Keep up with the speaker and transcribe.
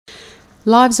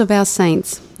Lives of our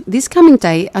Saints. This coming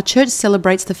day, our church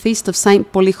celebrates the feast of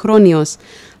Saint Polychronios.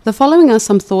 The following are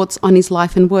some thoughts on his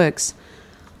life and works.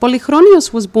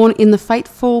 Polychronios was born in the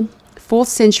fateful 4th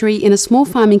century in a small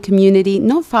farming community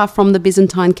not far from the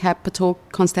Byzantine capital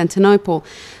Constantinople,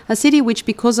 a city which,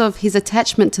 because of his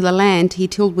attachment to the land he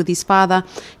tilled with his father,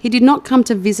 he did not come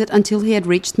to visit until he had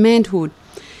reached manhood.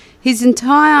 His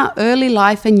entire early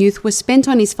life and youth were spent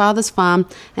on his father's farm,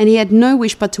 and he had no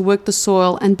wish but to work the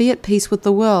soil and be at peace with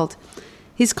the world.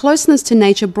 His closeness to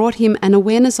nature brought him an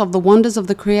awareness of the wonders of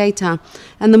the Creator,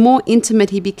 and the more intimate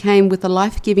he became with the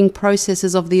life-giving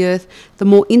processes of the earth, the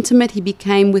more intimate he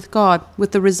became with God,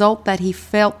 with the result that he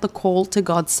felt the call to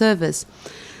God's service.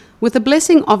 With the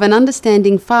blessing of an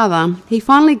understanding father, he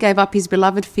finally gave up his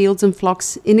beloved fields and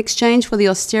flocks in exchange for the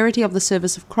austerity of the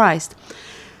service of Christ.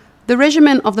 The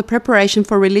regimen of the preparation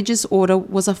for religious order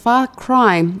was a far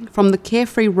cry from the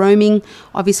carefree roaming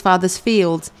of his father's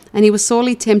fields, and he was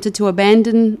sorely tempted to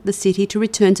abandon the city to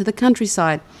return to the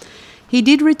countryside. He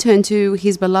did return to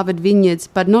his beloved vineyards,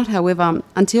 but not, however,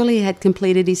 until he had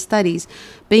completed his studies,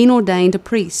 been ordained a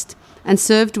priest, and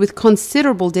served with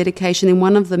considerable dedication in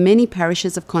one of the many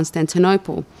parishes of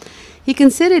Constantinople. He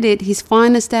considered it his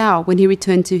finest hour when he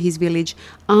returned to his village,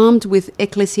 armed with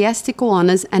ecclesiastical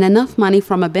honours and enough money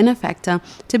from a benefactor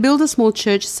to build a small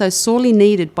church so sorely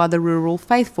needed by the rural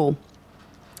faithful.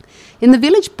 In the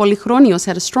village, Polychronios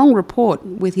had a strong rapport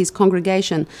with his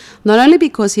congregation, not only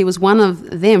because he was one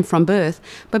of them from birth,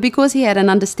 but because he had an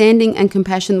understanding and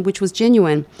compassion which was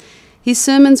genuine. His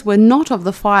sermons were not of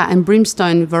the fire and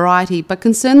brimstone variety, but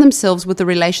concerned themselves with the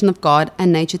relation of God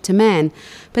and nature to man,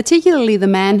 particularly the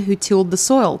man who tilled the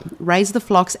soil, raised the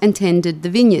flocks, and tended the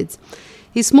vineyards.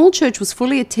 His small church was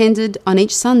fully attended on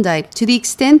each Sunday, to the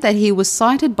extent that he was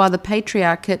cited by the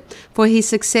Patriarchate for his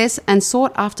success and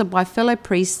sought after by fellow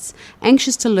priests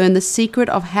anxious to learn the secret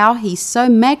of how he so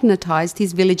magnetized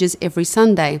his villagers every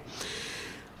Sunday.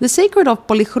 The secret of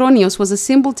Polychronios was a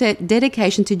simple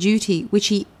dedication to duty, which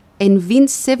he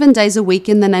evinced 7 days a week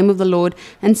in the name of the Lord,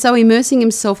 and so immersing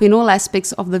himself in all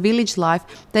aspects of the village life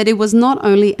that it was not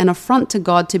only an affront to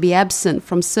God to be absent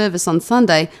from service on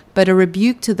Sunday, but a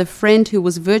rebuke to the friend who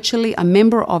was virtually a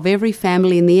member of every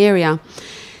family in the area.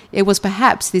 It was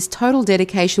perhaps this total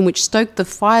dedication which stoked the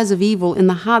fires of evil in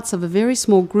the hearts of a very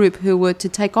small group who were to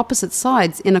take opposite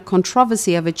sides in a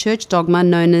controversy of a church dogma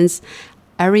known as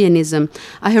Arianism,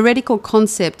 a heretical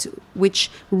concept which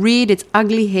reared its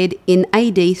ugly head in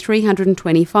AD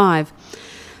 325.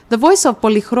 The voice of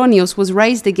Polychronios was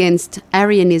raised against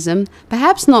Arianism,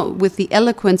 perhaps not with the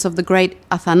eloquence of the great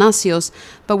Athanasios,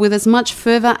 but with as much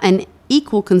fervour and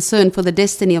equal concern for the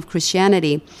destiny of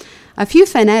Christianity. A few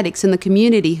fanatics in the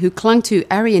community who clung to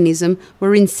Arianism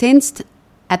were incensed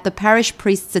at the parish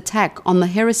priest's attack on the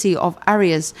heresy of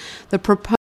Arius, the proponent